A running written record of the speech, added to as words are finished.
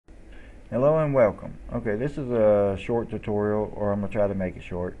Hello and welcome. Okay, this is a short tutorial, or I'm going to try to make it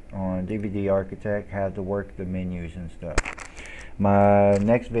short, on DVD Architect, how to work the menus and stuff. My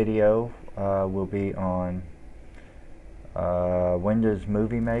next video will be on Windows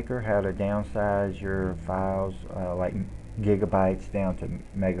Movie Maker, how to downsize your files like gigabytes down to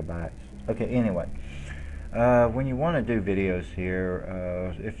megabytes. Okay, anyway, when you want to do videos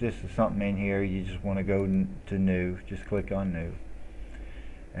here, if this is something in here, you just want to go to New, just click on New.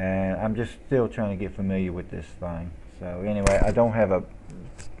 And I'm just still trying to get familiar with this thing. So anyway, I don't have a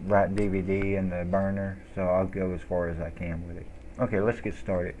right DVD in the burner, so I'll go as far as I can with it. Okay, let's get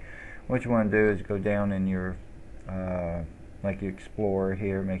started. What you want to do is go down in your like your Explorer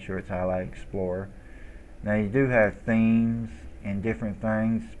here, make sure it's highlight Explorer. Now you do have themes and different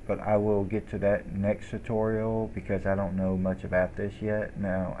things, but I will get to that next tutorial because I don't know much about this yet.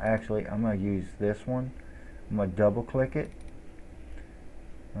 Now actually I'm going to use this one. I'm going to double click it.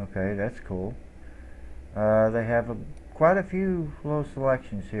 Okay, that's cool. They have quite a few little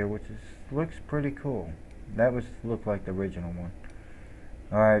selections here, which looks pretty cool. That looked like the original one.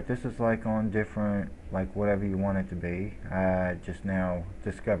 Alright, this is like on different, like whatever you want it to be. I just now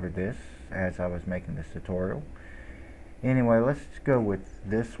discovered this as I was making this tutorial. Anyway, let's go with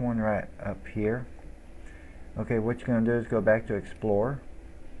this one right up here. Okay, what you're going to do is go back to Explore.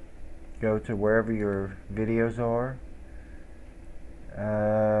 Go to wherever your videos are.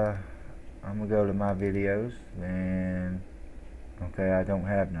 I'm gonna go to my videos, and okay, I don't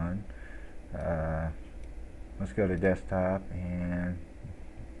have none. Let's go to desktop and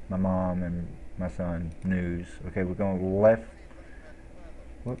my mom and my son news. Okay, we're going left.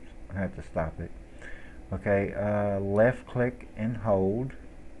 Whoops, I have to stop it. Okay, left click and hold,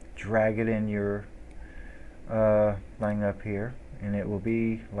 drag it in your thing up here, and it will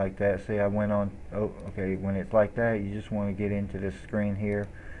be like that. See, I went on. Oh, okay, when it's like that, you just want to get into this screen here,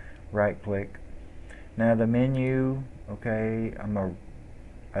 right click. Now the menu, okay,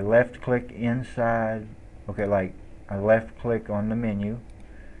 I left click inside. Okay, like I left click on the menu.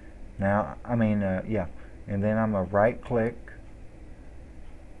 Now yeah, and then I'm a right click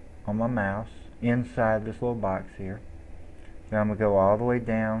on my mouse inside this little box here. Now I'm gonna go all the way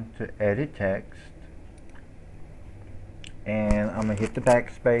down to edit text, and I'm gonna hit the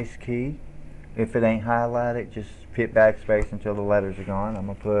backspace key. If it ain't highlighted, just hit backspace until the letters are gone. I'm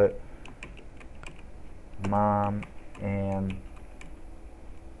gonna put mom and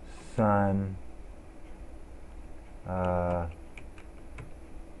son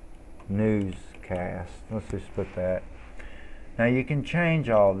newscast. Let's just put that. Now you can change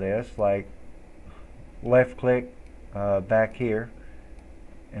all this, like left click back here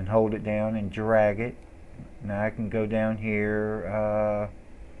and hold it down and drag it. Now I can go down here,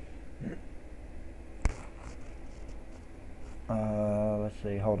 let's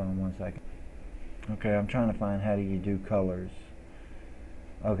see, hold on one second. Okay, I'm trying to find how do you do colors.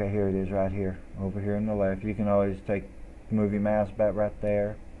 Okay, here it is right here, over here on the left. You can always move your mouse back right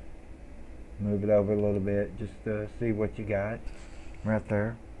there, move it over a little bit just to see what you got right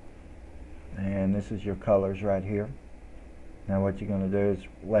there. And this is your colors right here. Now what you're going to do is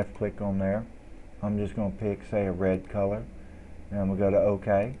left click on there. I'm just going to pick, say, a red color. Now I'm going to go to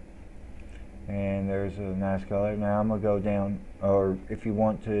OK. And there's a nice color. Now I'm going to go down, or if you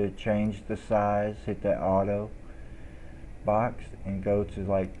want to change the size, hit that auto box and go to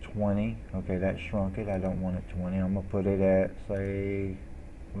like 20. Okay, that shrunk it. I don't want it 20. I'm going to put it at, say,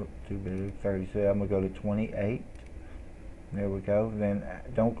 too big, 36. I'm going to go to 28. There we go. Then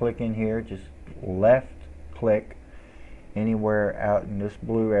don't click in here. Just left click anywhere out in this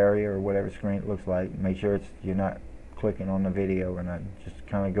blue area or whatever screen it looks like. Make sure you're not clicking on the video or not. Just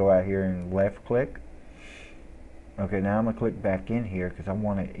kind of go out here and left click. Okay, now I'm going to click back in here because I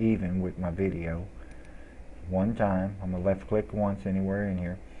want it even with my video. One time, I'm going to left click once anywhere in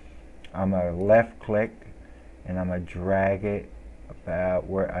here. I'm going to left click and I'm going to drag it about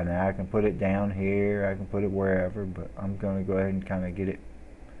where, and I can put it down here, I can put it wherever, but I'm going to go ahead and kind of get it.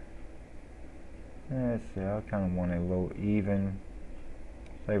 Let's see, I kind of want it a little even.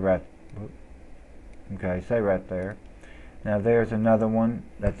 Say right, okay, say right there. Now there's another one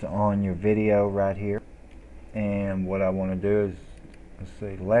that's on your video right here. And what I want to do is, let's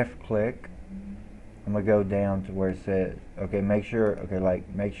see, left click. I'm gonna go down to where it says, okay, make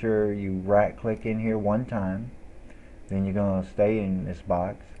sure you right click in here one time. Then you're gonna stay in this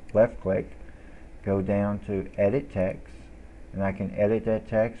box, left click, go down to edit text, and I can edit that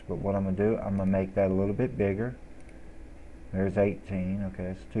text, but what I'm gonna do, I'm gonna make that a little bit bigger. There's 18, okay,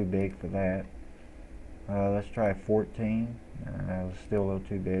 it's too big for that. Let's try 14. It's still a little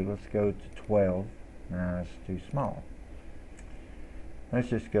too big. Let's go to 12. It's too small. Let's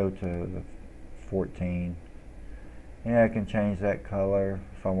just go to the 14. Yeah, I can change that color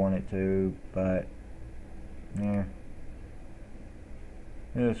if I wanted to, but yeah,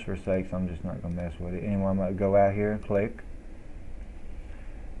 just for sakes, I'm just not gonna mess with it. Anyway, I'm gonna go out here and click.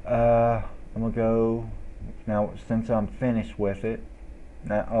 I'm gonna go now since I'm finished with it.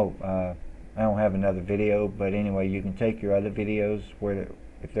 Now, I don't have another video, but anyway, you can take your other videos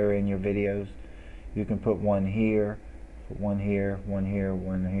if they're in your videos, you can put one here, one here, one here,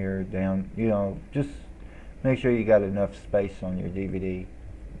 one here, down. You know, just make sure you got enough space on your DVD.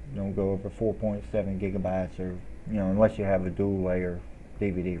 Don't go over 4.7 gigabytes, or unless you have a dual layer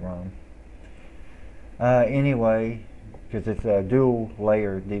DVD-ROM. Anyway, because it's a dual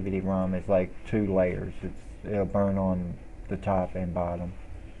layer DVD-ROM, it's like 2 layers. It'll burn on the top and bottom.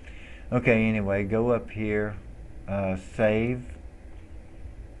 Okay, anyway, go up here, save,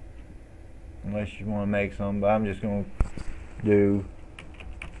 unless you want to make some, but I'm just going to do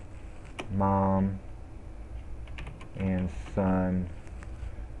Mom and Son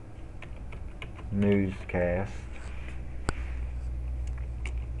newscast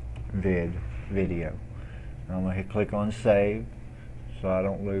video. I'm going to click on save so I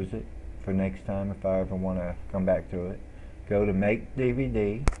don't lose it for next time if I ever want to come back to it. Go to make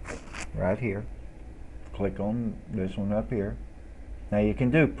DVD right here, click on this one up here. Now you can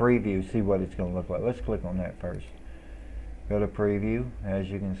do preview, see what it's going to look like. Let's click on that first. Go to preview, as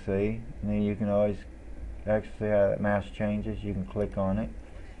you can see, and then you can always actually see how that mouse changes. You can click on it,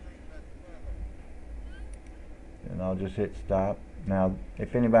 and I'll just hit stop. Now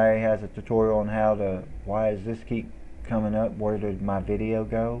if anybody has a tutorial on why does this keep coming up, where did my video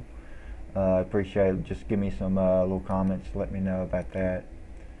go, I appreciate it. Just give me some little comments, let me know about that,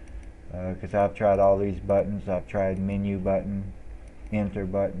 because I've tried all these buttons. I've tried menu button, enter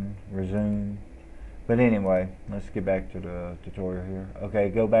button, resume. But anyway, let's get back to the tutorial here. Okay,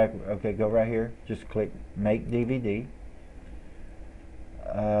 go back. Okay, go right here. Just click Make DVD.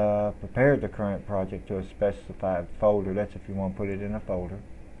 Prepare the current project to a specified folder. That's if you want to put it in a folder.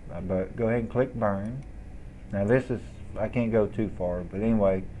 But go ahead and click Burn. Now this is, I can't go too far, but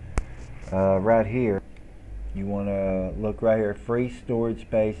anyway, right here, you want to look right here, free storage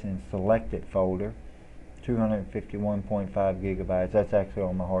space in selected folder, 251.5 gigabytes. That's actually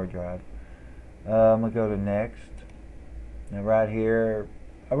on my hard drive. I'm going to go to next. Now right here,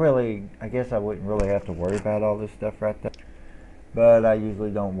 I guess I wouldn't really have to worry about all this stuff right there. But I usually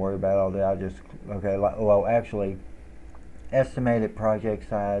don't worry about all that. I just, okay, well actually, estimated project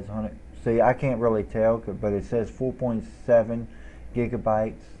size, 100. See, I can't really tell, but it says 4.7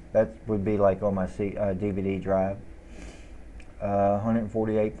 gigabytes. That would be like on my DVD drive.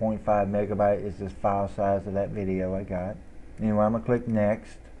 148.5 megabyte is the file size of that video I got. Anyway, I'm going to click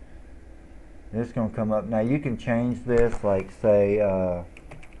next. It's going to come up. Now you can change this, like say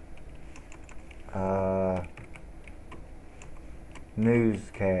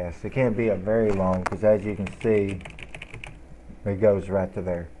newscast. It can't be a very long, because as you can see, it goes right to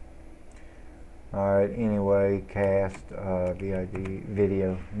there. Alright, anyway, cast, VID,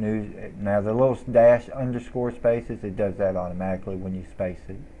 video, news. Now the little dash underscore spaces, it does that automatically when you space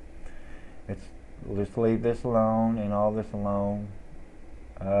it. We'll just leave this alone and all this alone.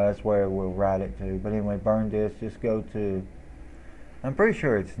 That's where we'll write it to. But anyway, burn this, just go to, I'm pretty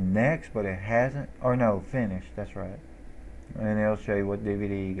sure it's next, but it hasn't, or no, finish, that's right. And it'll show you what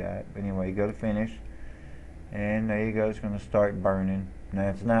DVD you got. But anyway, go to finish, and there you go, it's going to start burning. Now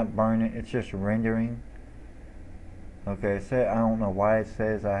it's not burning, it's just rendering. Okay, I don't know why it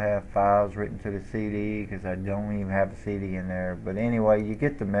says I have files written to the CD, because I don't even have a CD in there. But anyway, you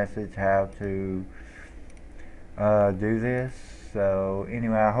get the message how to do this. So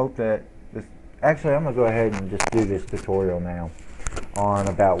anyway, I hope that this, actually I'm going to go ahead and just do this tutorial now on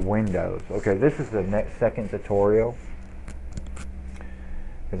about Windows. Okay, this is the second tutorial,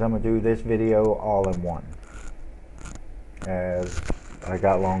 because I'm going to do this video all in one, as I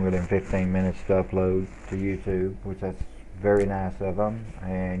got longer than 15 minutes to upload to YouTube, which that's very nice of them.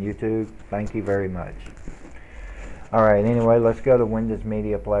 And YouTube, thank you very much. Alright, anyway, let's go to Windows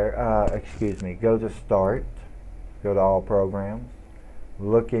Media Player. Excuse me, go to Start, go to All Programs,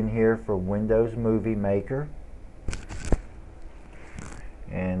 look in here for Windows Movie Maker,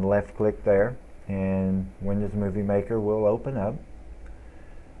 and left click there, and Windows Movie Maker will open up.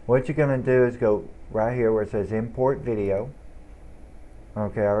 What you're going to do is go right here where it says Import Video.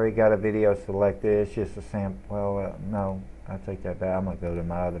 Okay, I already got a video selected. It's just a sample. Well, no, I take that back. I'm going to go to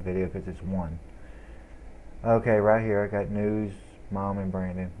my other video because it's one. Okay, right here I got News, Mom and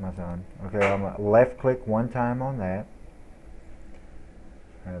Brandon, my son. Okay, I'm going to left click one time on that.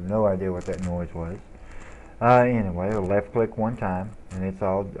 I have no idea what that noise was. Anyway, I'll left click one time and it's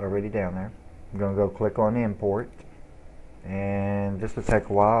all already down there. I'm going to go click on import, and this will take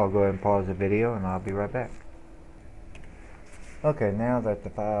a while. I'll go ahead and pause the video and I'll be right back. Okay, now that the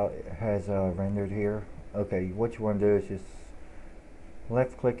file has rendered here, okay, what you want to do is just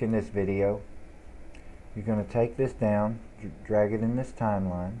left click in this video. You're going to take this down, drag it in this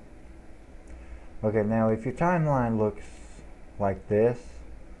timeline. Okay, now if your timeline looks like this,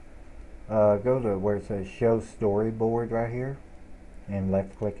 go to where it says show storyboard right here and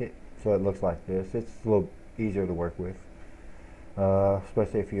left click it so it looks like this. It's a little easier to work with,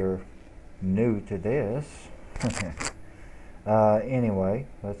 especially if you're new to this. Anyway,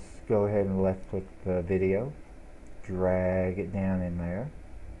 let's go ahead and left click the video, drag it down in there.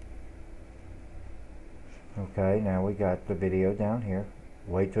 Okay, now we got the video down here.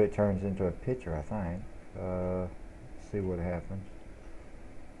 Wait till it turns into a picture, I think. See what happens.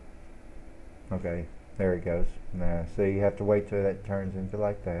 Okay, there it goes. Now, so you have to wait till that turns into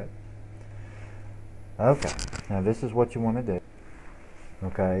like that. Okay, now this is what you want to do.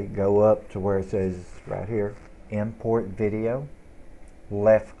 Okay, go up to where it says right here, import video,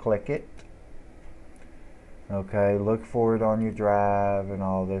 left click it. Okay, look for it on your drive and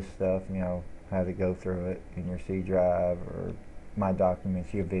all this stuff, you know, how to go through it in your C drive or my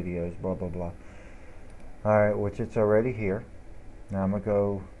documents, your videos, blah blah blah. Alright, which it's already here. Now I'm going to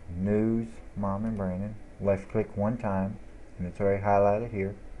go News, Mom and Brandon, left click one time and it's already highlighted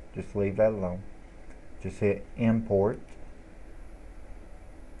here. Just leave that alone. Just hit import.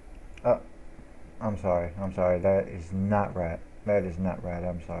 I'm sorry, that is not right. That is not right,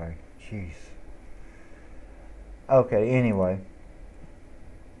 I'm sorry. Jeez. Okay, anyway,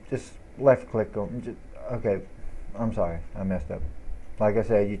 just left click on, okay, I'm sorry, I messed up. Like I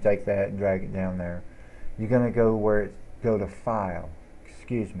said, you take that and drag it down there. You're going to go where it's, go to File,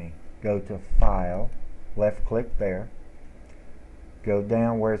 go to File, left click there, go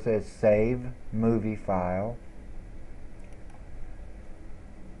down where it says Save Movie File,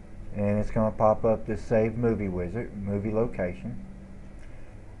 and it's going to pop up this Save Movie Wizard, movie location.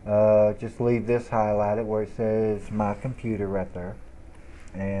 Just leave this highlighted where it says My Computer right there.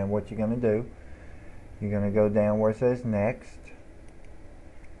 And what you're going to do, you're going to go down where it says Next,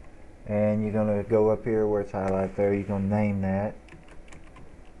 and you're going to go up here where it's highlighted there. You're going to name that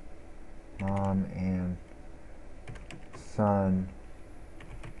Mom and Son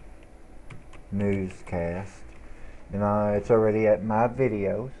Newscast, and it's already at My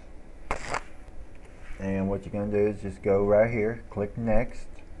Videos. And what you're going to do is just go right here, click Next,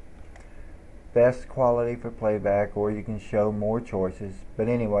 best quality for playback, or you can show more choices. But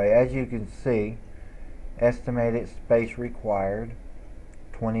anyway, as you can see, estimated space required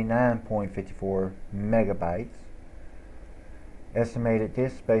 29.54 megabytes. Estimated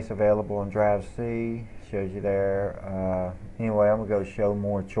disk space available on drive C, shows you there. Anyway, I'm going to go show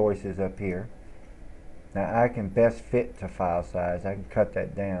more choices up here. Now I can best fit to file size. I can cut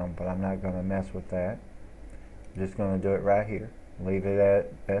that down, but I'm not going to mess with that. I'm just going to do it right here. Leave it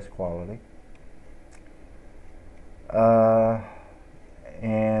at best quality.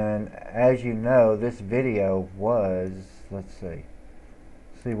 And as you know, this video was, let's see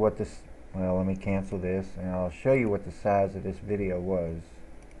what this, well, let me cancel this and I'll show you what the size of this video was.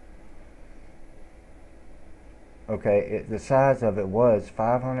 Okay, the size of it was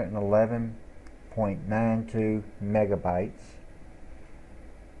 511.92 megabytes.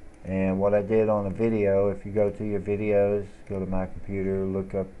 And what I did on the video, if you go to your videos, go to My Computer,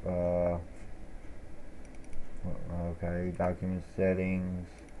 look up okay, document settings,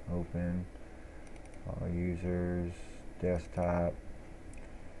 open, all users, desktop,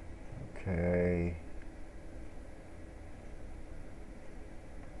 okay,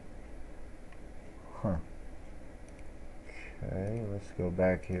 okay, let's go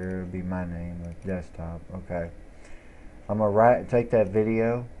back here, it'll be my name, with desktop, okay. I'm gonna take that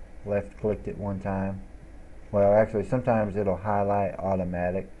video, left clicked it one time. Well, actually sometimes it'll highlight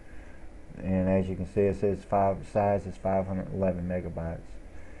automatic, and as you can see it says size is 511 megabytes.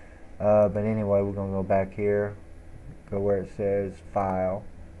 But anyway, we're gonna go back here, go where it says File,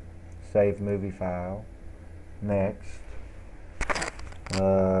 Save Movie File, Next,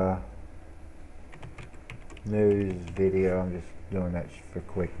 News Video. I'm just doing that for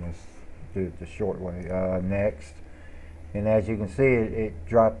quickness, do it the short way. Next. And as you can see, it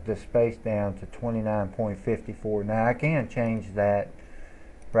dropped the space down to 29.54. Now I can change that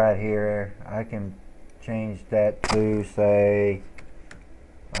right here. I can change that to say,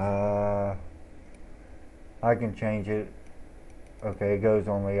 I can change it. Okay, it goes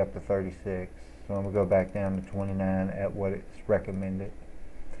only up to 36. So I'm going to go back down to 29 at what it's recommended.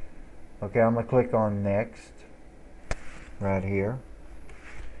 Okay, I'm going to click on next right here,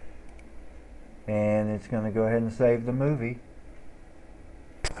 and it's going to go ahead and save the movie.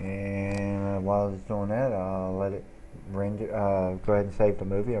 And while it's doing that, I'll let it render. Go ahead and save the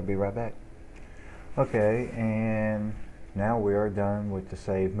movie. I'll be right back. Okay, and now we are done with the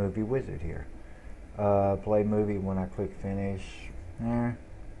Save Movie Wizard here. Play movie when I click finish.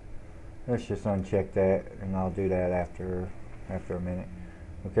 Let's just uncheck that, and I'll do that after a minute.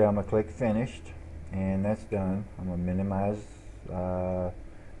 Okay, I'm gonna click finished, and that's done. I'm gonna minimize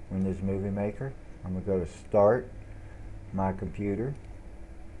Windows Movie Maker. I'm gonna go to Start My Computer.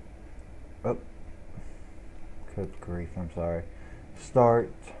 Oh, good grief! I'm sorry.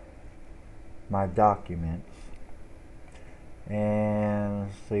 Start My Documents,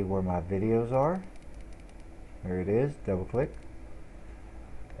 and see where my videos are. There it is. Double click.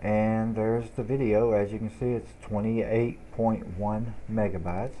 And there's the video. As you can see, it's 28.1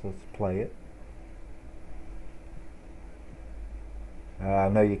 megabytes. Let's play it. I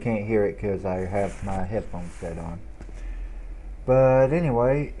know you can't hear it because I have my headphones set on. But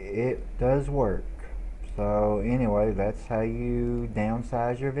anyway, it does work. So anyway, that's how you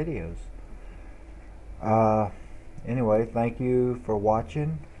downsize your videos. Anyway, thank you for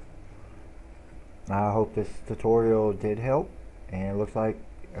watching. I hope this tutorial did help. And it looks like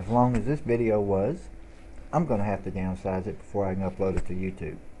as long as this video was, I'm going to have to downsize it before I can upload it to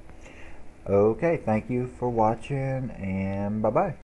YouTube. Okay, thank you for watching, and bye-bye.